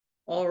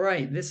All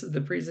right, this is the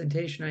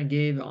presentation I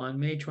gave on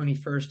May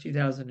 21st,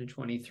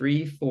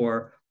 2023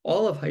 for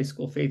all of high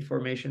school faith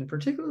formation,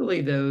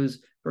 particularly those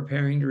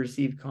preparing to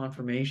receive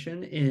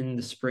confirmation in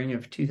the spring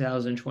of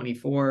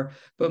 2024.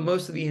 But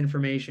most of the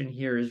information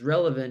here is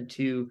relevant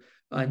to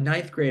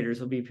ninth graders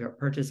who will be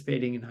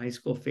participating in high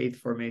school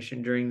faith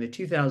formation during the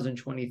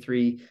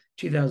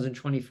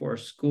 2023-2024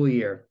 school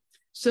year.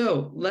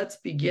 So let's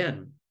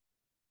begin.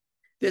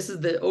 This is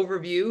the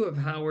overview of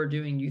how we're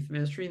doing youth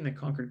ministry in the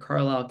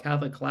Concord-Carlisle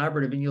Catholic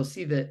Collaborative, and you'll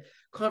see that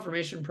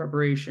confirmation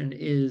preparation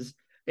is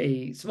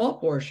a small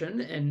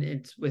portion, and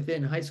it's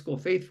within high school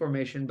faith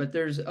formation, but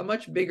there's a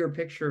much bigger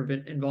picture of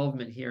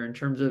involvement here in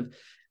terms of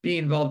being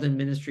involved in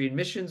ministry and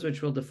missions,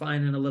 which we'll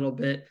define in a little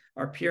bit,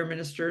 our peer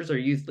ministers, our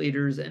youth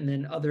leaders, and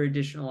then other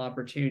additional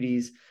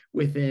opportunities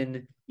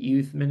within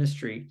youth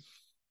ministry.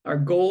 Our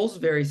goals,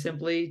 very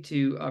simply,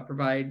 to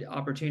provide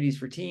opportunities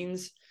for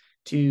teens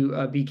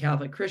to be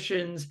Catholic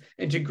Christians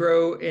and to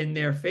grow in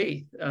their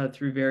faith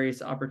through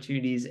various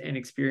opportunities and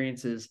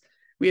experiences.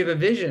 We have a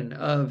vision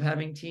of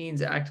having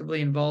teens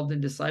actively involved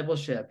in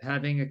discipleship,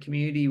 having a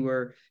community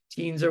where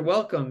teens are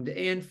welcomed,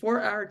 and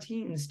for our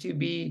teens to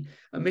be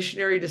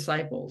missionary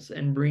disciples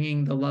and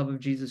bringing the love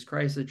of Jesus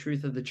Christ, the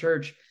truth of the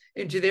church,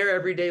 into their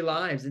everyday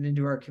lives and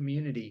into our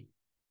community.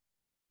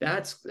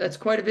 That's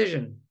quite a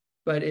vision,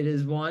 but it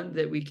is one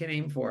that we can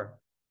aim for.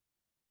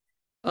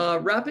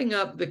 Wrapping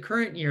up the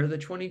current year, the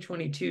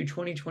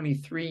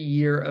 2022-2023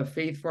 year of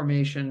faith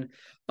formation,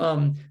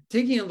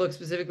 taking a look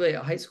specifically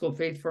at high school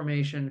faith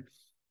formation,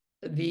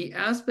 the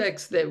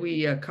aspects that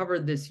we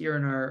covered this year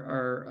in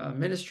our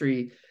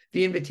ministry,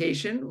 the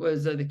invitation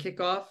was the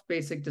kickoff,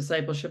 basic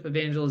discipleship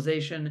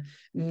evangelization.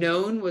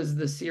 Known was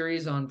the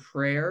series on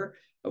prayer.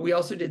 We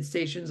also did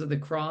Stations of the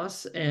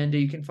Cross, and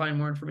you can find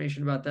more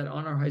information about that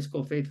on our high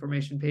school faith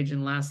formation page.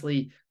 And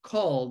lastly,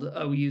 Called.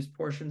 We used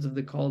portions of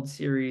the Called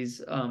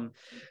series.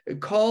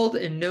 Called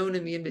and Known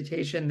in the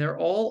invitation, they're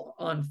all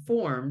on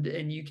Formed,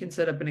 and you can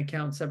set up an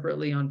account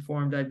separately on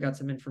Formed. I've got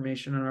some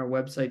information on our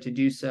website to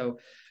do so.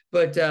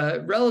 But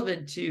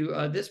relevant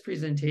to this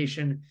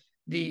presentation,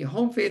 the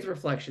home faith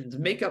reflections,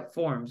 make-up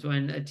forms.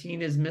 When a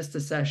teen has missed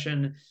a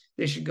session,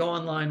 they should go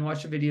online,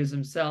 watch the videos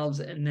themselves,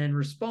 and then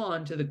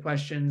respond to the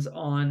questions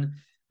on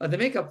the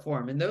make-up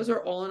form. And those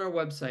are all on our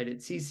website at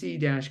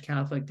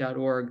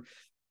cc-catholic.org.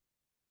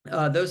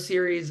 Those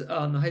series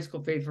on the high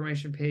school faith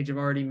formation page I've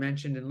already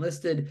mentioned and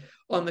listed.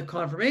 On the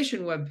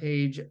confirmation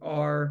webpage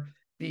are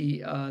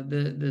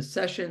the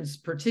sessions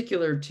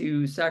particular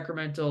to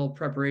sacramental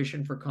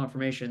preparation for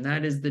confirmation.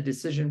 That is the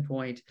Decision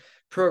Point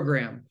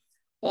program.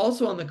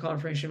 Also on the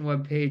confirmation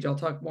webpage, I'll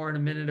talk more in a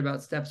minute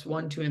about steps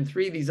 1, 2, and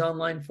 3, these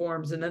online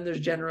forms, and then there's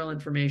general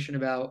information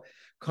about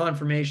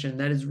confirmation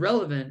that is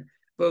relevant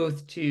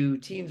both to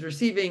teens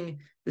receiving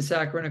the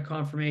sacrament of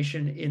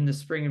confirmation in the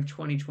spring of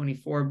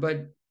 2024,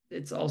 but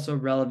it's also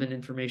relevant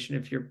information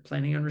if you're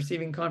planning on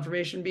receiving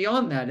confirmation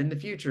beyond that in the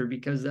future,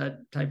 because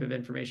that type of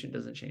information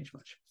doesn't change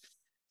much.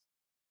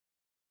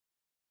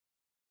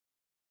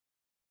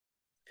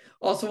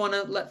 Also want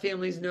to let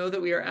families know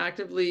that we are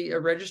actively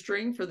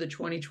registering for the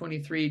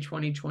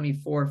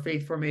 2023-2024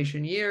 faith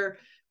formation year.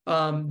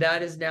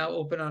 That is now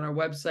open on our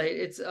website.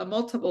 It's a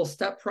multiple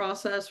step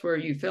process where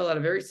you fill out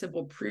a very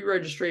simple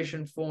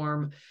pre-registration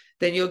form.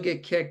 Then you'll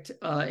get kicked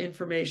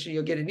information.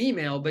 You'll get an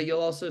email, but you'll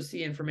also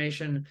see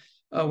information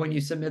when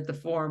you submit the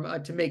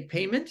form to make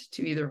payment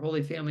to either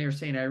Holy Family or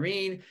St.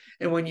 Irene.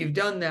 And when you've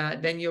done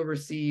that, then you'll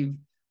receive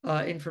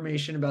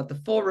information about the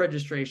full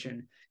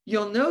registration.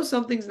 You'll know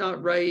something's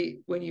not right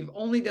when you've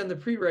only done the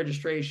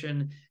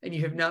pre-registration and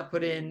you have not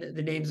put in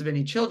the names of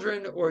any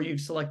children or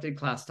you've selected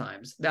class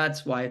times.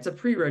 That's why it's a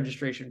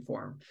pre-registration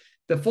form.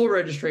 The full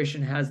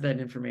registration has that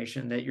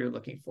information that you're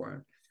looking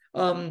for.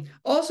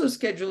 Also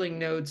scheduling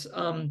notes,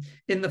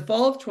 in the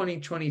fall of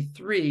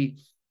 2023,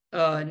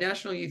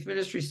 National Youth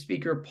Ministry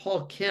speaker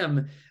Paul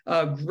Kim,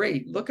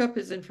 great, look up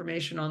his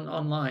information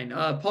online.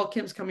 Paul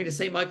Kim's coming to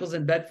St. Michael's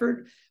in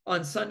Bedford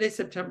on Sunday,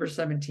 September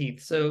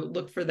 17th. So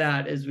look for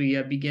that as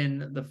we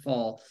begin the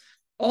fall.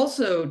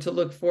 Also to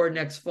look for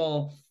next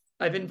fall,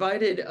 I've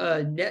invited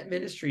Net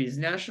Ministries,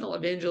 National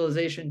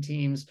Evangelization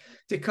Teams,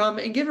 to come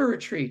and give a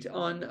retreat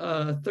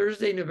on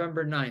Thursday,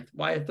 November 9th.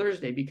 Why a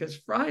Thursday? Because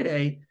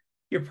Friday,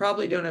 you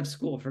probably don't have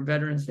school for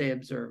Veterans Day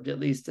observed, at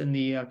least in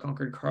the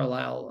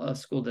Concord-Carlisle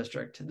School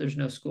District. There's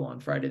no school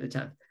on Friday the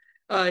 10th.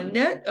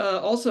 Net,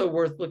 also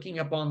worth looking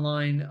up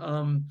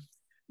online.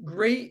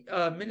 Great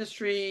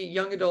ministry,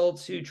 young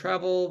adults who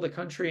travel the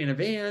country in a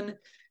van,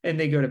 and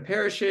they go to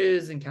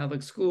parishes and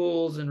Catholic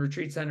schools and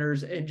retreat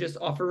centers and just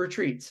offer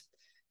retreats.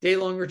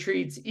 Day-long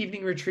retreats,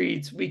 evening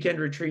retreats, weekend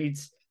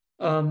retreats.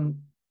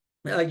 Young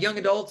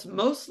adults,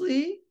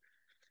 mostly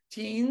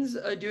teens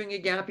doing a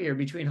gap year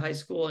between high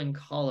school and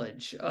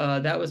college.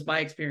 That was my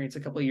experience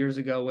a couple of years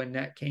ago when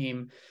Net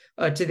came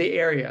to the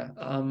area.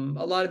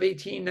 A lot of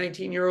 18,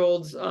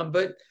 19-year-olds,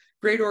 but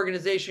great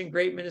organization,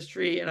 great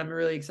ministry, and I'm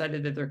really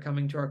excited that they're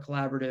coming to our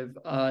collaborative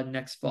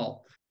next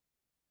fall.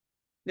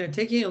 Now,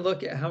 taking a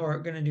look at how we're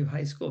going to do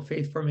high school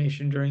faith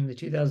formation during the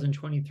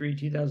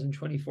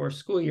 2023-2024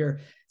 school year,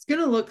 it's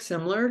going to look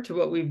similar to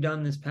what we've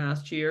done this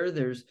past year.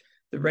 There's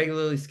the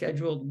regularly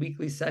scheduled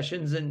weekly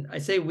sessions, and I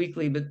say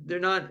weekly, but they're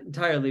not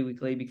entirely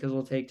weekly because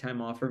we'll take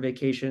time off for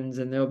vacations,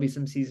 and there'll be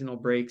some seasonal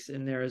breaks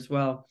in there as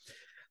well.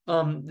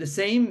 The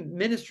same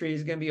ministry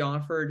is going to be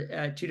offered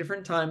at 2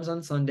 different times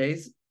on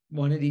Sundays,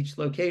 one at each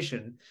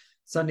location.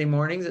 Sunday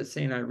mornings at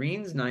St.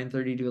 Irene's,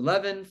 9:30 to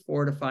 11,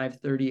 4 to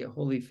 5:30 at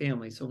Holy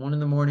Family. So 1 in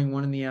the morning,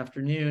 1 in the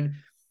afternoon.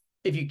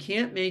 If you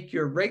can't make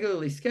your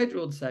regularly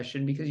scheduled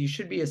session, because you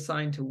should be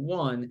assigned to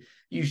one,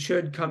 you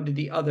should come to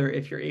the other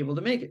if you're able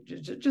to make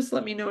it. Just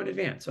let me know in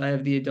advance, so I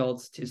have the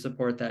adults to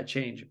support that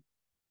change.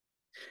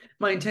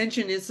 My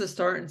intention is to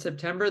start in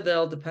September.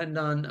 That'll depend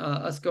on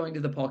us going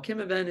to the Paul Kim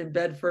event in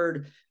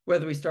Bedford,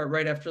 whether we start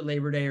right after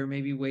Labor Day or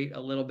maybe wait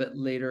a little bit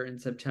later in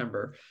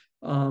September.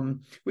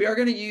 We are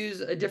going to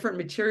use different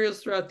materials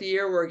throughout the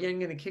year. We're again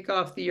going to kick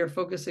off the year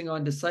focusing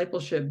on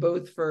discipleship,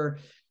 both for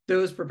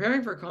those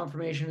preparing for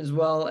confirmation as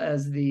well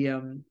as the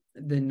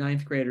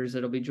 9th graders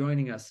that'll be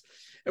joining us.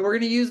 And we're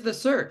going to use the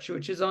search,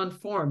 which is on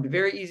Formed,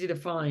 very easy to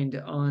find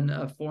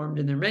on Formed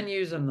in their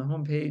menus on the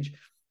homepage.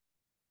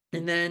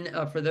 And then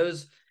for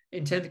those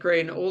in 10th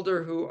grade and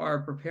older who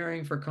are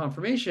preparing for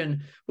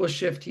confirmation, we'll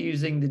shift to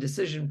using the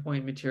decision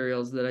point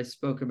materials that I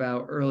spoke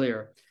about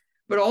earlier.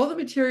 But all the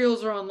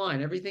materials are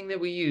online, everything that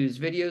we use,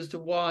 videos to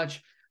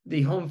watch,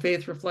 the home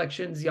faith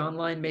reflections, the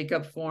online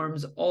makeup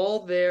forms,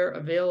 all there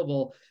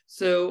available.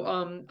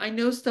 So I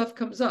know stuff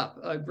comes up.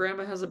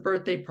 Grandma has a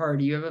birthday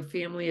party, you have a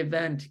family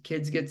event,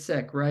 kids get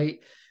sick, right?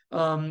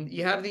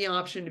 You have the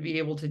option to be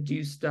able to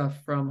do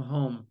stuff from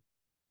home.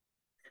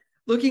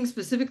 Looking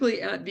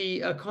specifically at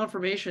the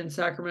confirmation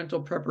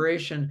sacramental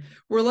preparation,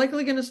 we're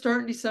likely going to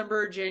start in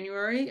December or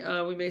January.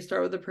 We may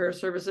start with a prayer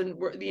service,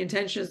 and the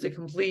intention is to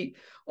complete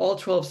all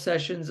 12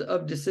 sessions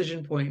of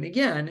Decision Point. And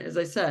again, as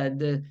I said,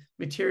 the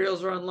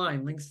materials are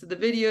online, links to the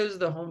videos,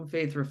 the home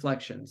faith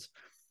reflections.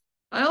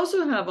 I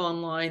also have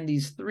online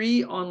these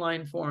 3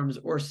 online forms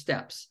or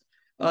steps.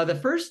 The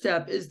first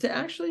step is to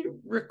actually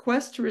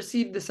request to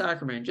receive the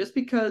sacrament. Just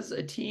because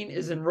a teen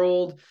is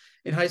enrolled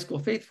in high school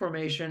faith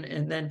formation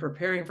and then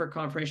preparing for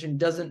confirmation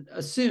doesn't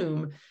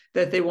assume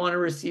that they want to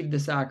receive the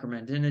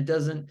sacrament, and it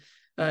doesn't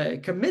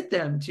commit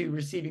them to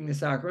receiving the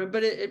sacrament,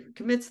 but it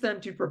commits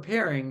them to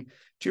preparing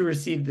to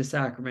receive the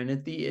sacrament.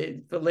 At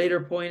the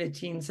later point, a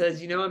teen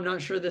says, I'm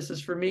not sure this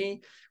is for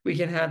me, we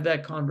can have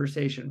that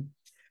conversation.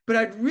 But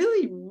I'd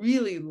really,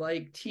 really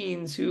like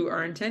teens who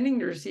are intending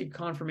to receive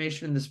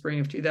confirmation in the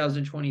spring of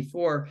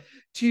 2024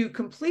 to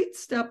complete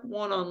step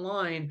 1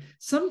 online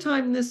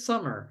sometime this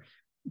summer,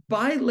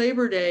 by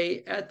Labor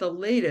Day at the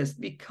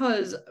latest,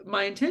 because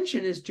my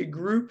intention is to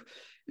group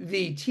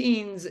the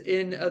teens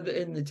in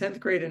the 10th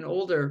grade and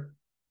older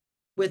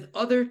with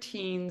other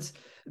teens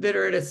that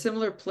are at a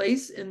similar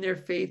place in their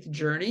faith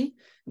journey.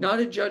 Not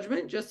a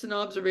judgment, just an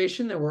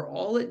observation that we're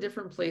all at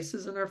different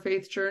places in our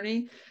faith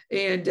journey.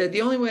 And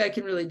the only way I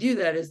can really do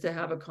that is to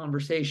have a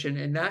conversation.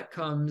 And that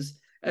comes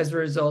as a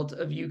result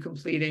of you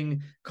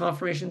completing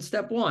confirmation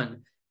step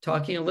 1,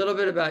 talking a little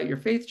bit about your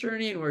faith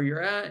journey and where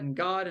you're at and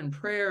God and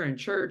prayer and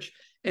church,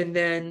 and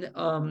then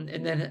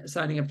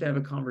signing up to have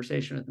a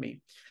conversation with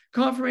me.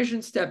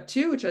 Confirmation step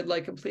 2, which I'd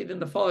like completed in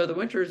the fall or the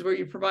winter, is where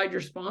you provide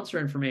your sponsor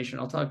information.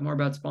 I'll talk more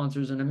about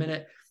sponsors in a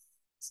minute.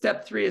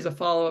 Step 3 is a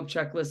follow-up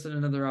checklist and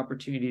another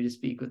opportunity to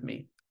speak with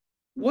me.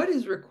 What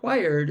is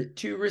required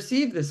to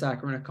receive the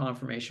sacrament of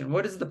confirmation?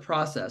 What is the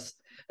process?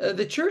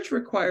 The church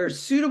requires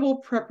suitable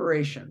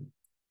preparation.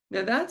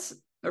 Now, that's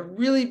a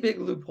really big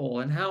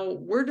loophole, and how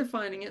we're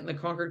defining it in the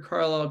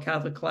Concord-Carlisle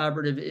Catholic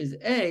Collaborative is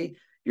A,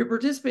 you're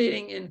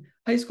participating in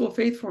high school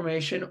faith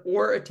formation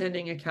or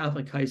attending a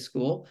Catholic high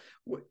school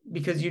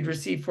because you'd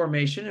receive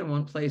formation in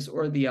one place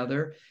or the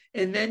other,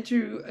 and then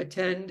to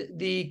attend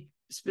the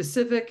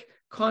specific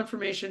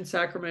confirmation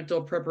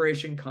sacramental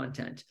preparation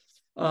content.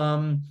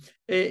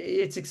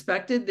 It's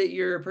expected that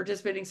you're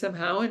participating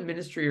somehow in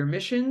ministry or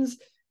missions,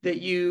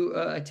 that you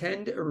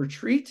attend a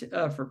retreat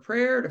for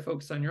prayer to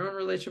focus on your own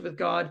relationship with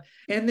God,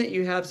 and that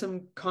you have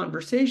some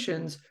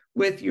conversations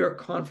with your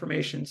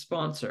confirmation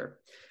sponsor.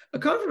 A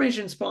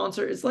confirmation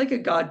sponsor is like a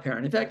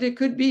godparent. In fact, it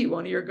could be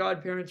one of your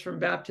godparents from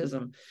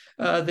baptism.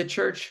 The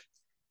church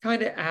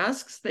kind of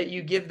asks that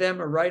you give them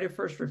a right of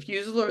first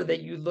refusal, or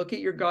that you look at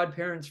your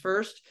godparents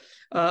first.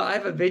 I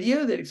have a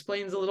video that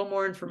explains a little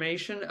more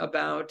information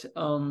about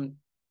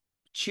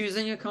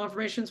choosing a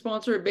confirmation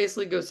sponsor. It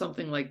basically goes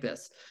something like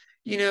this.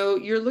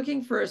 You're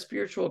looking for a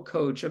spiritual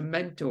coach, a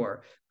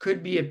mentor,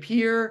 could be a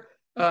peer,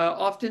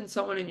 often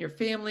someone in your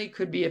family,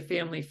 could be a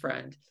family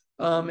friend.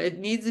 It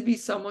needs to be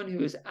someone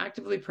who is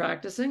actively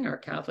practicing our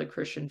Catholic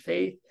Christian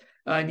faith.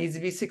 It needs to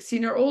be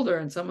 16 or older,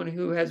 and someone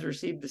who has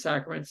received the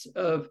sacraments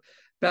of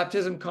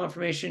baptism,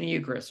 confirmation, and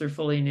Eucharist, or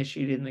fully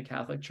initiated in the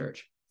Catholic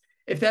Church.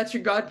 If that's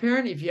your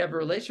godparent, if you have a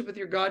relationship with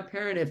your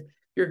godparent, if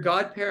your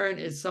godparent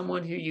is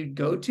someone who you'd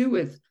go to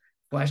with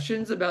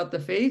questions about the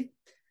faith,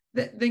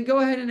 then go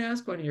ahead and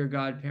ask one of your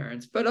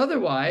godparents. But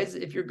otherwise,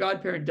 if your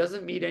godparent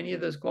doesn't meet any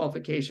of those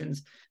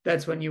qualifications,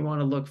 that's when you want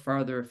to look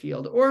farther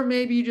afield. Or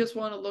maybe you just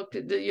want to look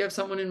at, you have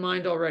someone in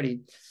mind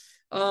already.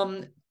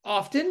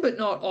 Often, but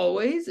not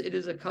always, it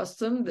is a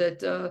custom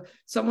that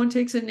someone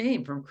takes a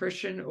name from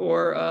Christian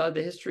or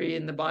the history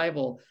in the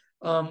Bible.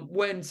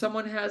 When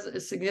someone has a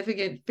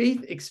significant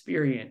faith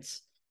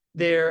experience,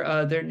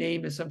 their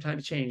name is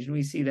sometimes changed, and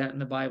we see that in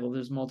the Bible.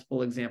 There's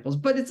multiple examples,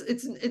 but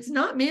it's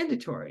not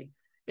mandatory.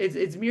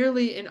 It's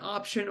merely an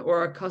option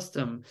or a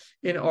custom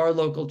in our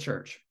local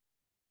church.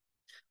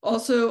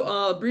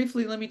 Also,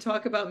 briefly, let me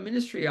talk about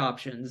ministry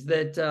options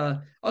that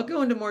I'll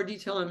go into more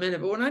detail in a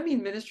minute. But when I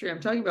mean ministry, I'm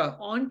talking about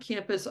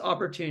on-campus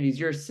opportunities.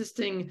 You're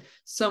assisting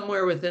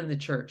somewhere within the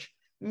church.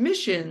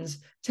 Missions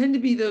tend to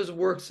be those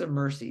works of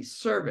mercy,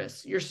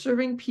 service. You're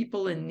serving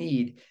people in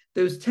need.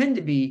 Those tend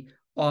to be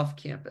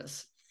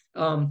off-campus.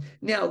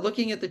 Now,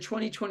 looking at the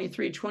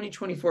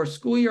 2023-2024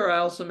 school year, I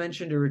also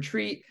mentioned a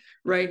retreat.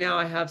 Right now,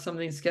 I have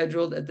something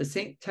scheduled at the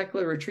St.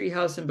 Tekla Retreat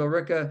House in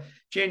Billerica,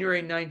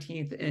 January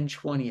 19th and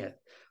 20th.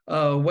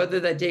 Whether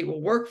that date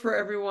will work for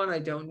everyone, I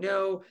don't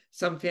know.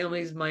 Some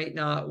families might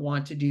not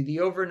want to do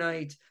the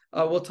overnight.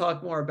 We'll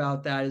talk more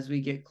about that as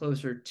we get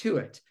closer to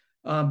it.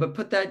 But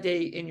put that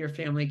date in your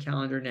family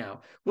calendar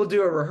now. We'll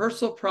do a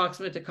rehearsal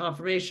proximate to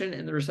confirmation,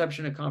 and the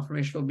reception of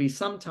confirmation will be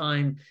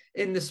sometime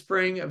in the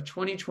spring of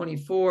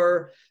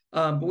 2024.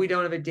 But we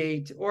don't have a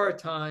date or a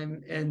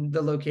time, and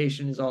the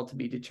location is all to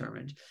be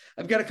determined.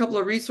 I've got a couple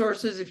of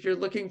resources if you're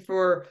looking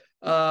for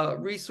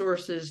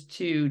resources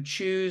to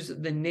choose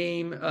the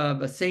name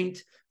of a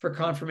saint for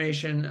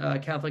confirmation.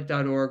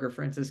 Catholic.org or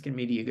Franciscan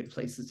Media, good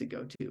places to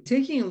go to.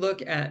 Taking a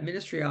look at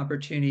ministry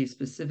opportunities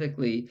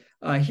specifically,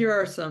 here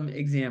are some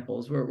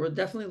examples. We're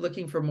definitely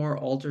looking for more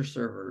altar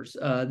servers.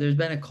 There's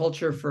been a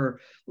culture for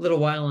a little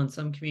while in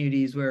some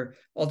communities where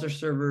altar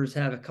servers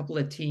have a couple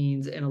of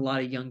teens and a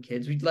lot of young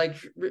kids. We'd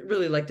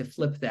really like to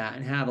flip that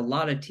and have a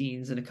lot of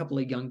teens and a couple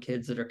of young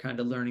kids that are kind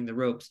of learning the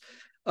ropes.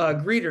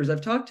 Greeters,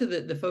 I've talked to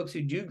the folks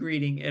who do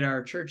greeting at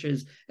our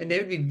churches, and they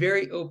would be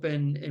very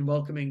open and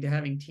welcoming to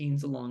having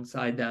teens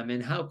alongside them.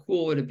 And how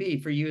cool would it be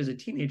for you as a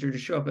teenager to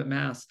show up at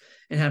Mass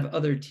and have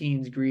other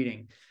teens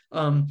greeting?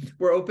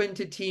 We're open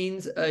to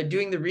teens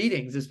doing the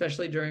readings,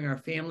 especially during our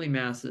family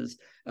Masses.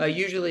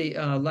 Usually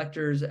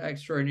lectors,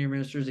 extraordinary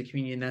ministers of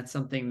communion, that's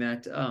something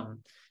that,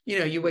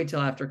 you wait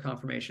till after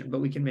confirmation, but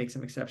we can make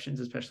some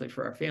exceptions, especially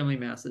for our family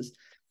Masses.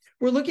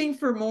 We're looking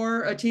for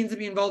more teens to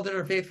be involved in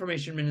our faith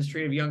formation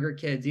ministry of younger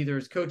kids, either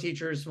as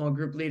co-teachers, small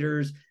group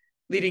leaders,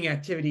 leading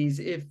activities.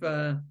 If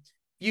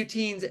you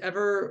teens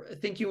ever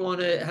think you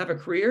want to have a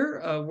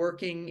career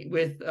working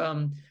with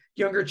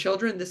younger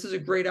children, this is a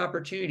great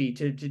opportunity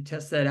to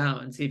test that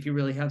out and see if you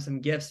really have some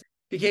gifts.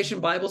 Vacation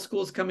Bible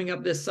School is coming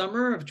up this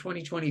summer of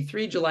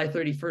 2023, July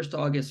 31st to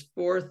August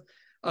 4th.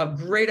 A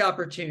great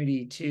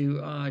opportunity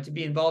to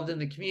be involved in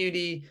the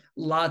community.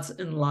 Lots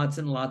and lots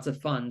and lots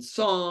of fun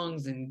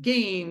songs and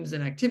games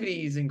and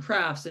activities and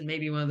crafts, and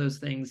maybe one of those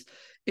things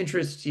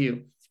interests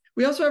you.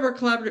 We also have our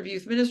collaborative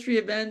youth ministry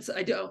events.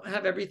 I don't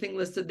have everything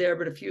listed there,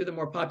 but a few of the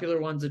more popular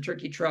ones: the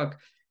turkey truck,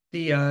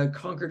 the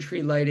Concord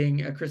tree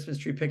lighting, a Christmas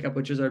tree pickup,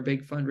 which is our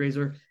big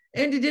fundraiser,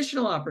 and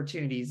additional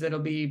opportunities that'll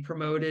be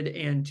promoted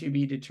and to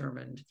be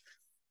determined.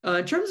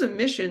 In terms of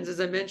missions,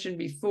 as I mentioned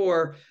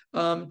before,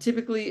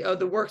 typically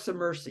the works of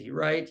mercy,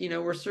 right?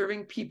 We're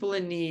serving people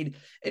in need.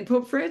 And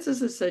Pope Francis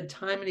has said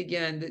time and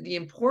again that the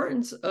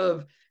importance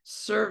of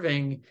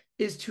serving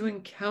is to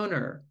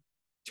encounter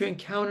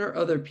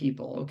other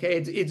people, okay?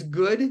 It's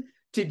good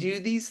to do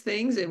these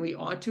things, and we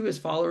ought to as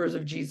followers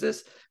of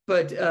Jesus,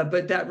 but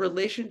that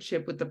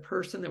relationship with the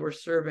person that we're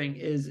serving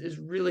is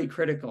really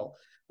critical.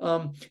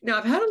 Now,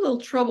 I've had a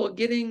little trouble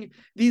getting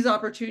these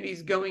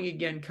opportunities going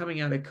again coming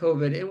out of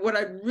COVID. And what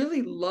I'd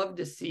really love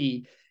to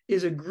see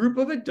is a group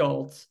of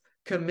adults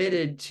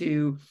committed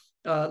to,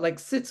 like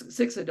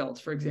six adults,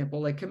 for example,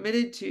 like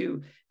committed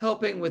to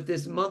helping with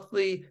this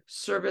monthly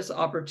service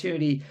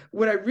opportunity.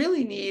 What I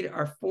really need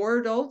are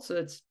 4 adults. So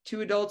that's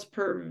 2 adults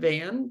per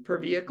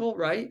vehicle,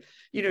 right?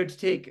 To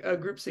take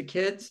groups of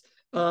kids.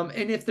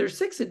 And if there's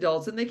 6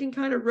 adults, then they can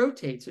kind of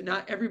rotate. So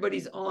not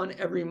everybody's on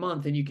every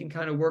month, and you can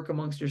kind of work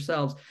amongst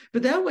yourselves.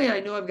 But that way I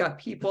know I've got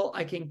people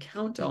I can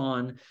count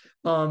on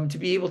to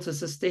be able to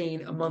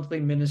sustain a monthly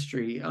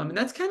ministry. And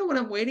that's kind of what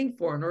I'm waiting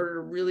for in order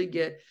to really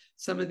get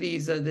some of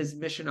these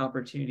mission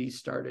opportunities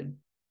started.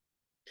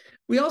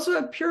 We also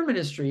have pure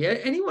ministry.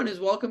 Anyone is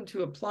welcome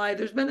to apply.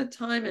 There's been a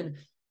time in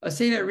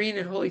St. Irene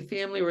and Holy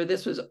Family where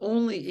this was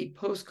only a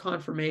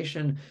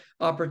post-confirmation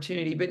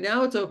opportunity, but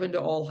now it's open to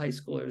all high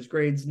schoolers,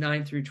 grades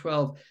 9 through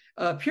 12.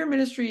 Pure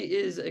ministry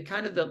is a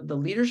kind of the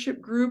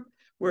leadership group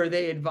where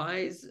they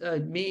advise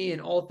me in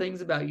all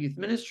things about youth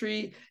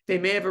ministry. They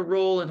may have a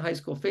role in high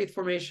school faith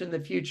formation in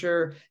the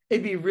future.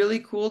 It'd be really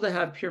cool to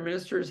have pure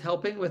ministers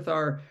helping with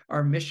our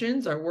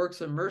missions, our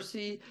works of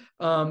mercy.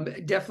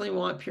 Definitely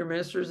want pure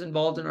ministers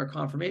involved in our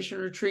confirmation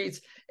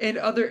retreats and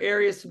other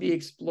areas to be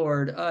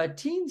explored.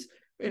 Teens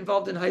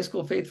involved in high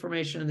school faith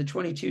formation in the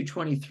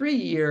 22-23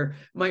 year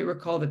might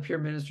recall the peer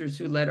ministers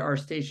who led our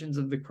Stations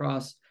of the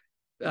Cross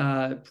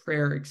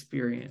prayer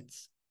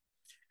experience.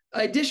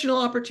 Additional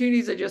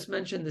opportunities, I just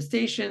mentioned the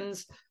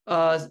stations,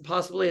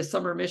 possibly a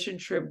summer mission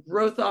trip,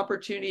 growth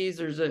opportunities.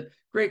 There's a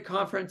great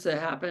conference that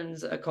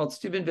happens called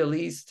Steubenville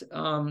East.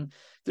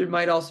 There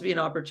might also be an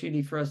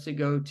opportunity for us to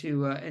go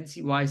to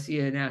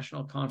NCYC, a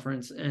national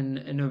conference in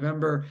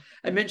November.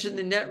 I mentioned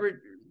the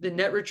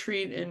net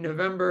retreat in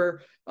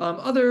November,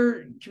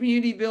 other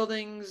community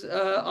buildings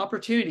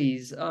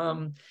opportunities,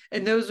 and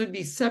those would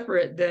be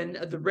separate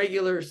than the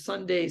regular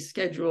Sunday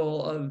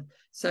schedule of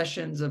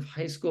sessions of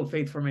high school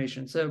faith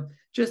formation. So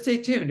just stay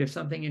tuned if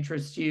something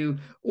interests you,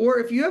 or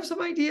if you have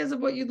some ideas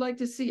of what you'd like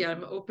to see,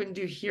 I'm open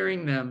to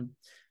hearing them.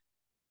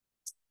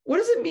 What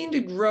does it mean to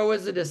grow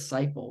as a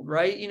disciple,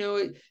 right? You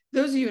know,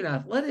 those of you in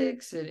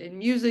athletics and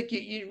music,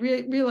 you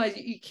realize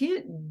you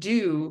can't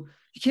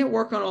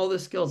work on all the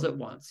skills at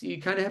once. You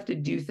kind of have to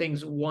do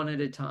things one at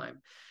a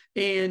time.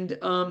 And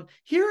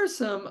here are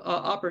some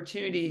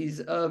opportunities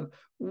of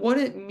what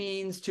it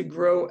means to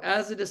grow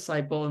as a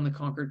disciple in the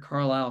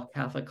Concord-Carlisle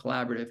Catholic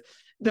Collaborative.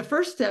 The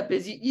first step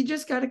is you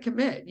just got to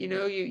commit. You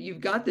know, you've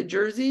got the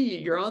jersey,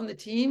 you're on the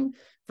team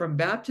from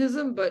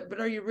baptism, but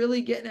are you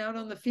really getting out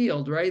on the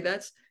field, right?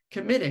 That's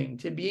committing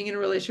to being in a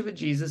relationship with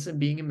Jesus and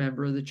being a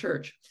member of the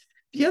church.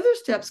 The other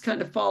steps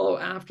kind of follow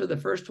after the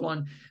first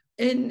one,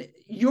 and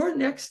your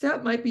next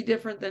step might be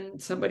different than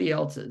somebody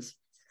else's.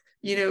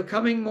 You know,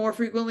 coming more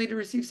frequently to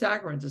receive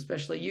sacraments,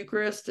 especially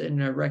Eucharist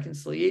and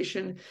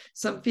reconciliation.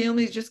 Some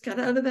families just got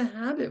out of the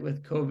habit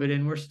with COVID,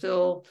 and we're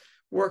still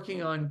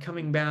working on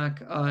coming back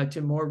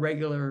to more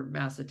regular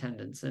Mass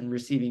attendance and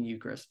receiving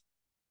Eucharist.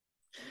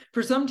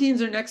 For some teens,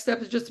 their next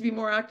step is just to be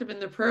more active in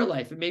their prayer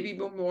life and maybe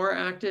be more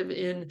active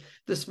in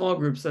the small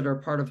groups that are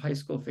part of high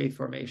school faith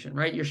formation,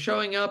 right? You're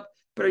showing up,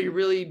 but are you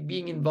really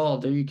being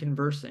involved? Are you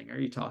conversing? Are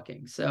you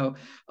talking? So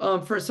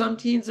for some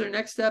teens, their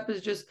next step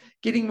is just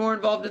getting more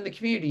involved in the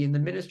community, in the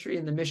ministry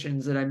and the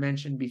missions that I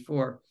mentioned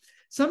before.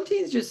 Some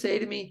teens just say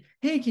to me,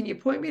 hey, can you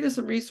point me to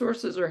some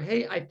resources? Or,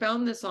 hey, I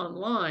found this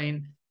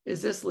online.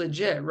 Is this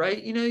legit,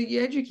 right? You know,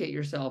 you educate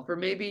yourself, or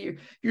maybe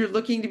you're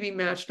looking to be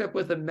matched up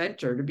with a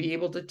mentor to be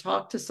able to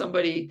talk to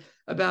somebody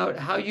about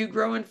how you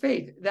grow in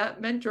faith.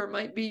 That mentor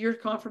might be your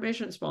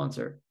confirmation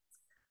sponsor.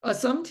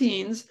 Some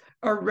teens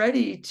are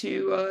ready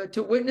to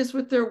witness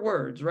with their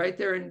words, right?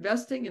 They're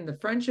investing in the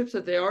friendships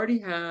that they already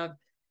have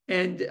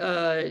and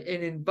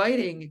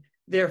inviting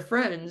their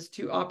friends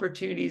to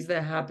opportunities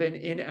that happen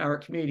in our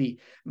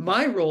community.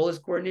 My role as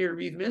coordinator of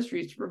youth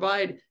ministry is to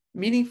provide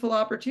meaningful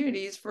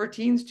opportunities for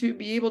teens to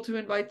be able to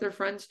invite their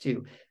friends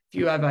to. If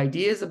you have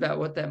ideas about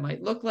what that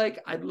might look like,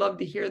 I'd love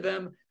to hear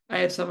them. I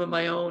have some of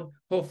my own,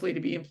 hopefully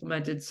to be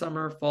implemented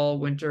summer, fall,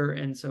 winter,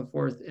 and so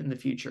forth in the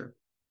future.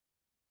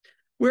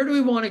 Where do we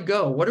want to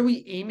go? What are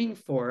we aiming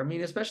for? I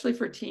mean, especially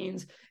for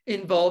teens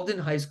involved in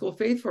high school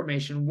faith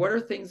formation, what are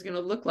things going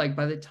to look like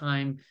by the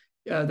time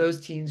those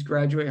teens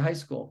graduate high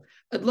school?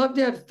 I'd love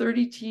to have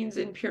 30 teens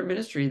in peer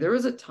ministry. There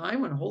was a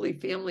time when Holy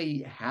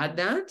Family had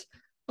that.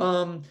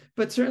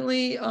 But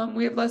certainly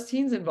we have less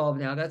teens involved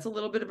now. That's a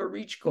little bit of a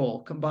reach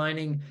goal,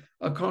 combining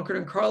Concord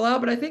and Carlisle,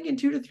 but I think in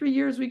 2 to 3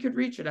 years we could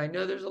reach it. I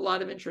know there's a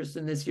lot of interest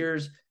in this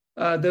year's,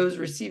 those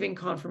receiving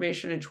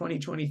confirmation in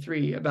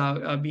 2023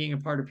 about being a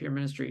part of peer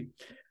ministry.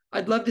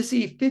 I'd love to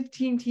see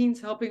 15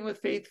 teens helping with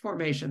faith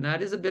formation.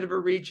 That is a bit of a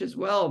reach as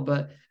well,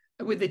 but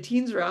with the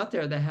teens that are out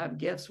there that have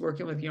gifts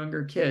working with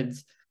younger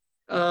kids,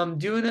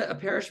 doing a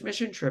parish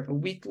mission trip, a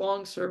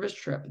week-long service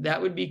trip,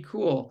 that would be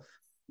cool.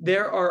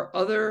 There are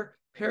other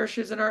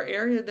parishes in our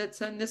area that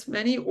send this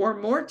many or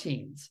more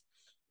teens,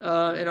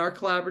 and our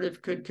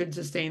collaborative could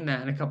sustain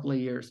that in a couple of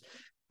years.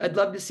 I'd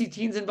love to see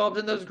teens involved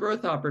in those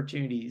growth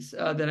opportunities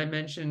that I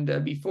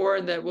mentioned before,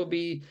 and that we'll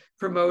be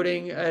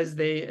promoting as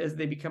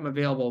they become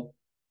available.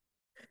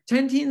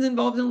 10 teens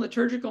involved in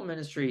liturgical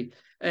ministry,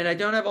 and I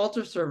don't have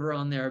altar server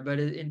on there, but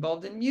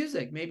involved in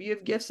music. Maybe you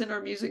have gifts in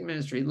our music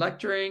ministry,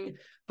 lecturing,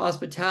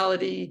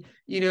 hospitality.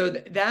 You know,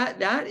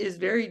 that is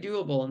very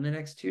doable in the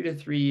next 2 to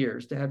 3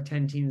 years to have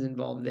 10 teens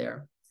involved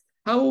there.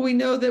 How will we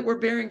know that we're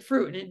bearing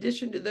fruit? In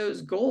addition to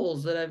those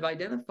goals that I've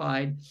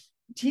identified,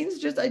 teens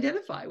just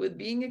identify with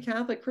being a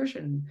Catholic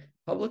Christian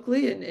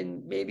publicly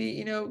and maybe,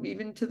 you know,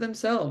 even to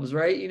themselves,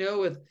 right? You know,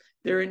 with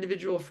their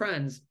individual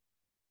friends.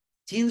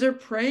 Teens are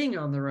praying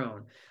on their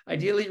own,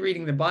 ideally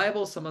reading the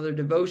Bible, some other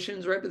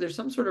devotions, right? But there's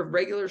some sort of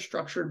regular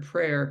structured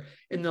prayer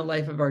in the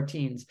life of our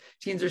teens.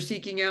 Teens are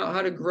seeking out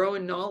how to grow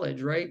in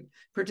knowledge, right?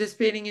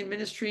 Participating in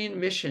ministry and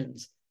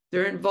missions.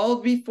 They're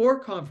involved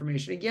before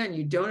confirmation. Again,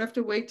 you don't have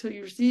to wait till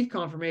you receive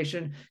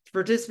confirmation to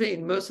participate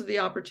in most of the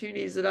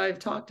opportunities that I've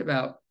talked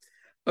about.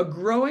 A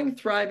growing,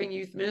 thriving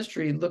youth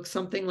ministry looks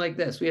something like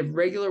this. We have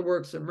regular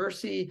works of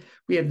mercy.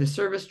 We have the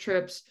service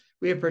trips.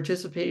 We have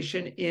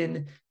participation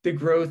in the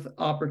growth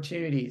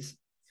opportunities.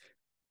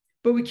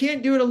 But we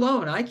can't do it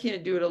alone. I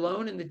can't do it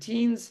alone. And the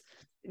teens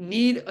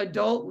need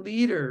adult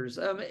leaders.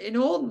 An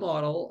old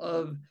model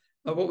of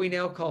what we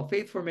now call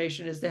faith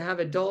formation is to have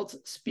adults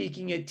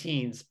speaking at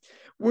teens.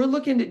 We're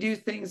looking to do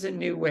things in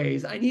new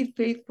ways. I need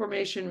faith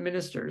formation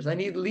ministers. I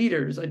need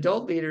leaders,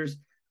 adult leaders,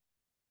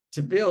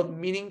 to build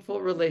meaningful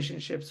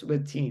relationships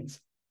with teens.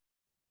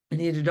 I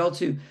need adults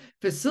who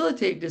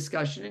facilitate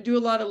discussion and do a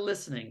lot of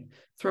listening,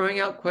 throwing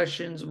out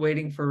questions,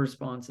 waiting for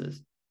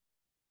responses.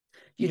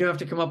 You don't have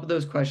to come up with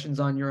those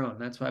questions on your own.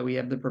 That's why we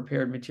have the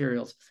prepared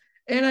materials.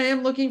 And I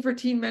am looking for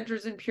teen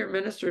mentors and peer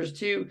ministers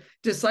to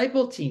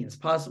disciple teens,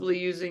 possibly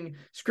using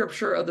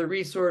scripture, other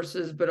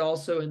resources, but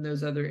also in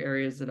those other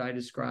areas that I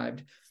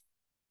described.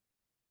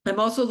 I'm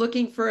also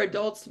looking for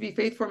adults to be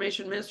faith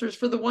formation ministers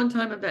for the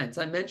one-time events.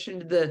 I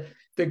mentioned the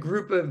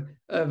group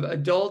of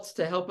adults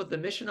to help with the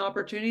mission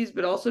opportunities,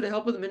 but also to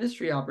help with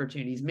ministry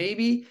opportunities.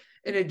 Maybe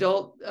an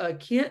adult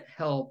can't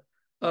help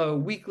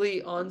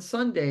weekly on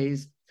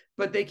Sundays,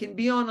 but they can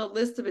be on a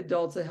list of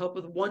adults that help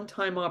with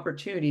one-time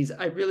opportunities.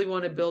 I really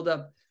want to build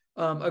up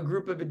a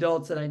group of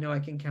adults that I know I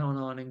can count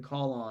on and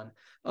call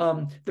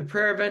on. The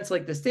prayer events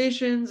like the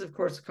stations, of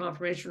course, the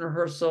confirmation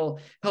rehearsal,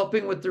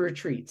 helping with the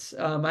retreats.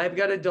 I've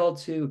got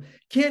adults who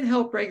can't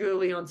help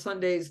regularly on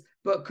Sundays,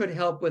 but could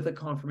help with a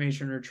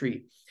confirmation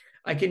retreat.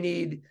 I can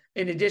need,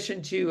 in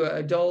addition to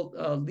adult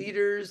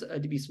leaders,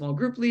 to be small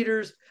group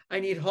leaders, I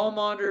need hall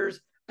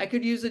monitors. I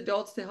could use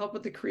adults to help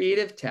with the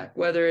creative tech,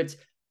 whether it's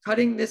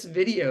cutting this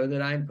video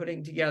that I'm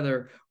putting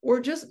together,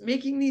 or just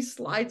making these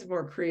slides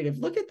more creative.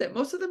 Look at that.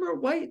 Most of them are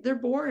white. They're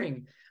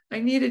boring. I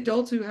need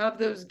adults who have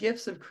those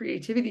gifts of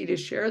creativity to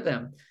share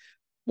them.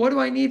 What do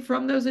I need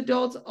from those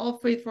adults? All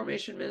faith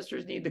formation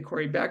ministers need the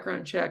Corey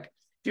background check,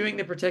 doing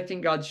the Protecting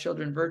God's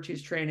Children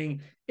Virtues training,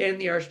 and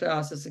the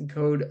Archdiocesan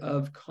Code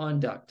of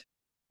Conduct.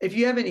 If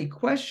you have any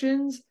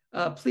questions,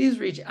 please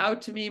reach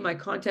out to me. My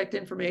contact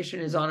information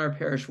is on our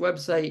parish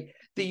website.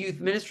 The youth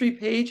ministry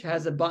page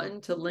has a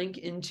button to link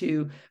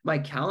into my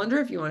calendar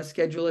if you want to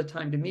schedule a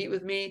time to meet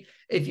with me.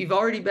 If you've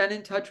already been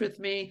in touch with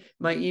me,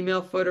 my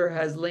email footer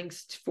has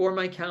links for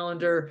my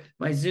calendar,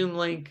 my Zoom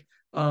link,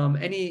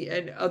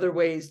 and other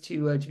ways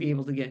to be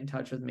able to get in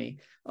touch with me.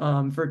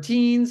 For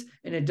teens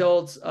and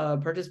adults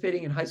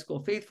participating in high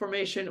school faith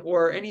formation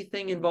or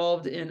anything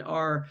involved in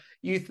our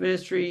youth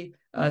ministry,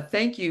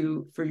 thank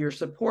you for your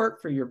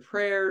support, for your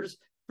prayers,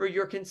 for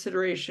your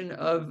consideration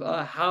of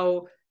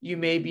how you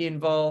may be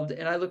involved.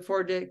 And I look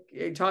forward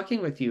to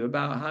talking with you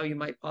about how you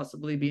might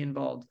possibly be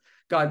involved.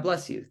 God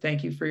bless you.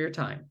 Thank you for your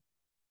time.